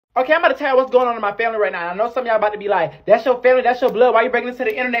Okay, I'm about to tell you what's going on in my family right now. I know some of y'all about to be like, that's your family, that's your blood. Why you breaking this to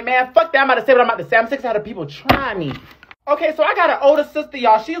the internet, man? Fuck that. I'm about to say what I'm about to say. I'm sick of how the people try me. Okay, so I got an older sister,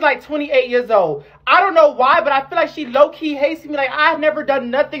 y'all. She's like 28 years old. I don't know why, but I feel like she low-key hates me. Like, I've never done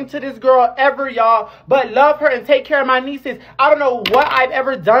nothing to this girl ever, y'all, but love her and take care of my nieces. I don't know what I've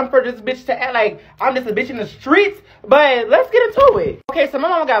ever done for this bitch to act like I'm just a bitch in the streets, but let's get into it. Okay, so my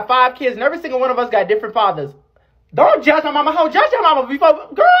mama got 5 kids, and every single one of us got different fathers. Don't judge my mama. How judge your mama before,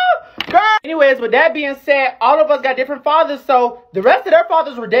 girl. Anyways, with that being said, all of us got different fathers, so the rest of their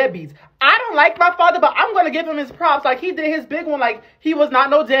fathers were deadbeats. I don't like my father, but I'm going to give him his props. Like, he did his big one. Like, he was not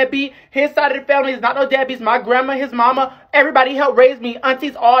no deadbeat. His side of the family is not no deadbeats. My grandma, his mama, everybody helped raise me.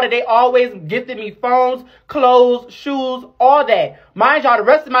 Aunties, all that. They always gifted me phones, clothes, shoes, all that. Mind y'all, the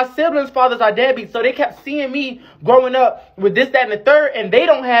rest of my siblings' fathers are deadbeats. So they kept seeing me growing up with this, that, and the third, and they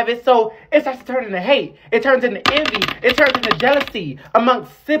don't have it. So it starts to turn into hate. It turns into envy. It turns into jealousy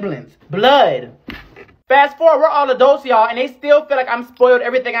amongst siblings. Blood. Fast forward, we're all adults, y'all, and they still feel like I'm spoiled.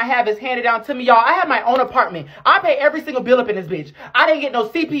 Everything I have is handed down to me, y'all. I have my own apartment. I pay every single bill up in this bitch. I didn't get no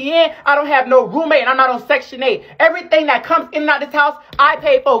CPN. I don't have no roommate, and I'm not on Section 8. Everything that comes in and out this house, I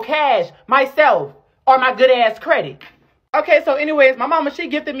pay for cash, myself, or my good-ass credit. Okay, so anyways, my mama, she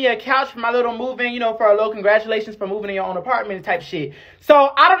gifted me a couch for my little move-in, you know, for a little congratulations for moving in your own apartment type shit.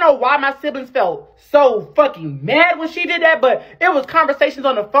 So, I don't know why my siblings felt so fucking mad when she did that, but it was conversations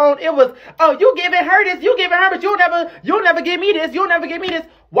on the phone. It was, oh, you giving her this, you giving her, but you'll never give me this, you'll never give me this.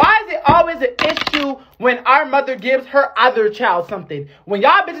 Why is it always an issue when our mother gives her other child something? When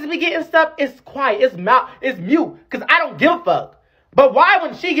y'all bitches be getting stuff, it's quiet, it's mute, because I don't give a fuck. But why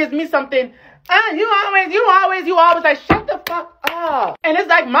when she gives me something, you always like, shut the fuck up. And it's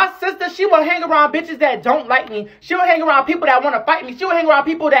like my sister, she will hang around bitches that don't like me. She will hang around people that want to fight me. She will hang around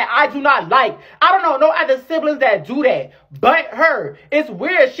people that I do not like. I don't know no other siblings that do that but her. It's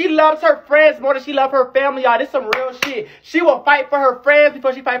weird. She loves her friends more than she loves her family, y'all. This is some real shit. She will fight for her friends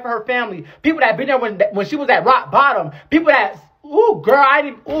before she fight for her family. People that been there when she was at rock bottom. People that, ooh, girl, I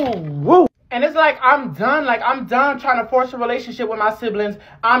didn't, ooh, woo. And it's like, I'm done. Like, I'm done trying to force a relationship with my siblings.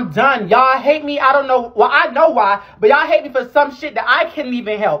 I'm done. Y'all hate me. I don't know. Well, I know why. But y'all hate me for some shit that I couldn't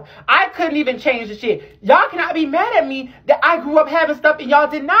even help. I couldn't even change the shit. Y'all cannot be mad at me that I grew up having stuff and y'all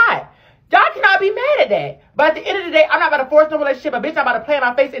did not. Y'all cannot be mad at that. But at the end of the day, I'm not about to force no relationship. A bitch not about to play in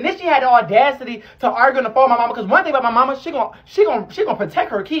my face. And then she had the audacity to argue on the phone with my mama. Because one thing about my mama, she gonna protect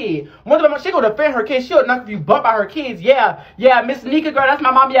her kid. One thing about my, she gonna defend her kid. She'll knock you butt by her kids. Yeah, Miss Nika, girl, that's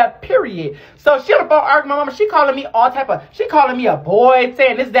my mom. Yeah, period. So she on the phone arguing with my mama. She calling me all type of, she calling me a boy,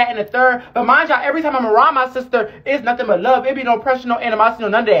 saying this, that, and the third. But mind y'all, every time I'm around my sister, it's nothing but love. It be no pressure, no animosity, no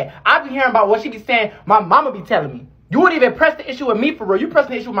none of that. I be hearing about what she be saying. My mama be telling me. You wouldn't even press the issue with me for real. You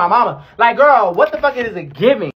pressing the issue with my mama. Like, girl, what the fuck is it giving?